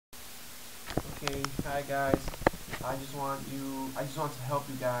Okay, hi guys. I just want to help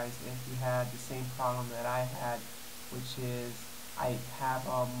you guys if you had the same problem that I had, which is I have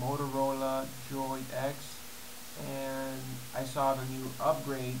a Motorola Droid X and I saw the new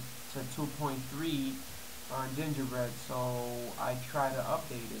upgrade to 2.3 on Gingerbread, so I tried to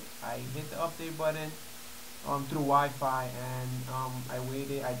update it. I hit the update button through Wi-Fi and I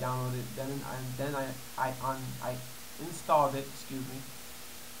waited, I downloaded, I installed it, excuse me,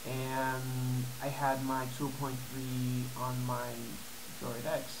 and I had my 2.3 on my Droid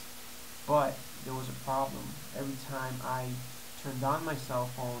X, but there was a problem. Every time I turned on my cell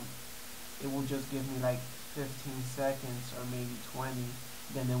phone, it will just give me like 15 seconds or maybe 20,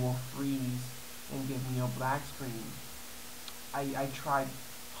 then it will freeze and give me a black screen. I tried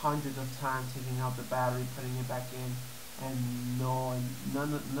hundreds of times taking out the battery, putting it back in, and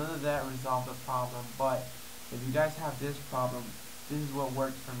none of that resolved the problem. But if you guys have this problem, this is what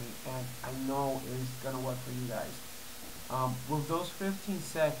worked for me, and I know it's gonna work for you guys. With those 15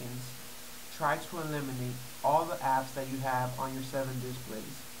 seconds, try to eliminate all the apps that you have on your 7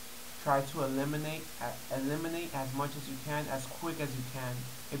 displays. Try to eliminate as much as you can, as quick as you can.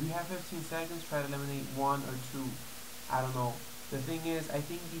 If you have 15 seconds, try to eliminate one or two. I don't know. The thing is, I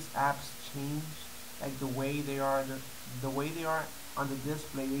think these apps change, like the way they are, the way they are on the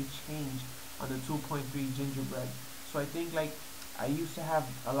display, they change on the 2.3 Gingerbread. So I think like I used to have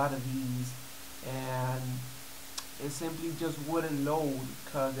a lot of these, and it simply just wouldn't load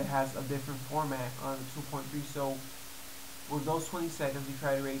because it has a different format on the 2.3. So with those 20 seconds you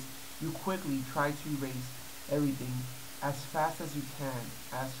try to erase, you quickly try to erase everything as fast as you can,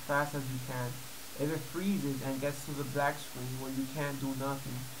 as fast as you can. If it freezes and gets to the black screen where you can't do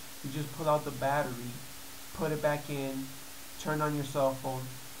nothing, you just pull out the battery, put it back in, turn on your cell phone,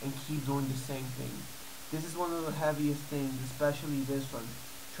 and keep doing the same thing. This is one of the heaviest things, especially this one.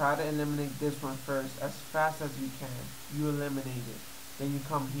 Try to eliminate this one first, as fast as you can. You eliminate it. Then you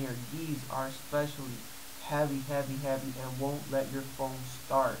come here. These are especially heavy, heavy, heavy, and won't let your phone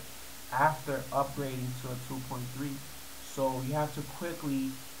start after upgrading to a 2.3. So you have to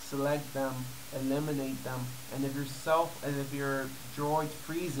quickly select them, eliminate them, and if your Droid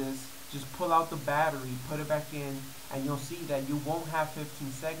freezes, just pull out the battery, put it back in, and you'll see that you won't have 15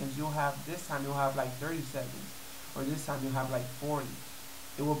 seconds. This time you'll have like 30 seconds, or this time you'll have like 40.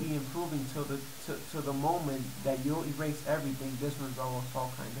 It will be improving to the moment that you'll erase everything. This one's also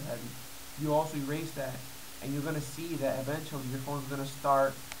kind of heavy. You also erase that, and you're gonna see that eventually your phone's gonna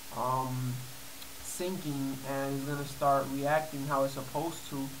start syncing, and it's gonna start reacting how it's supposed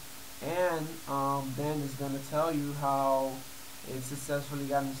to, and then it's gonna tell you how it successfully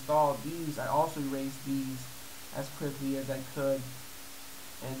got installed. I also erased these as quickly as I could,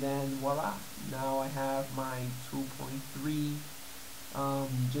 and then voila, now I have my 2.3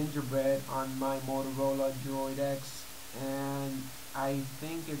 Gingerbread on my Motorola Droid X, and I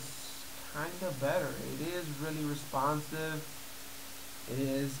think it's kind of better. It is really responsive. It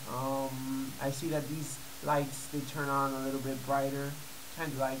is. I see that these lights, they turn on a little bit brighter,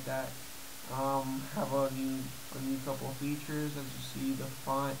 kind of like that. Have a new couple of features. As you see, the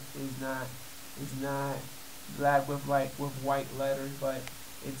font is not black with white letters, but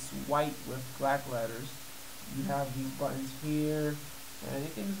it's white with black letters. You have these buttons here, and I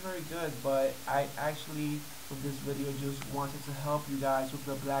think it's very good. But I actually, with this video, just wanted to help you guys with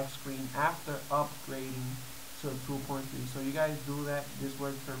the black screen after upgrading to 2.3. So you guys do that. This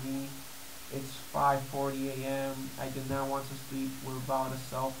worked for me. It's 5:40 a.m. I did not want to sleep without a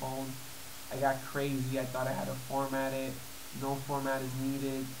cell phone. I got crazy. I thought I had to format it. No format is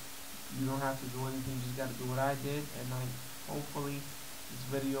needed. You don't have to do anything. You just got to do what I did, and hopefully this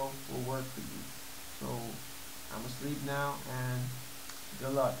video will work for you. So I'm asleep now, and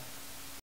good luck.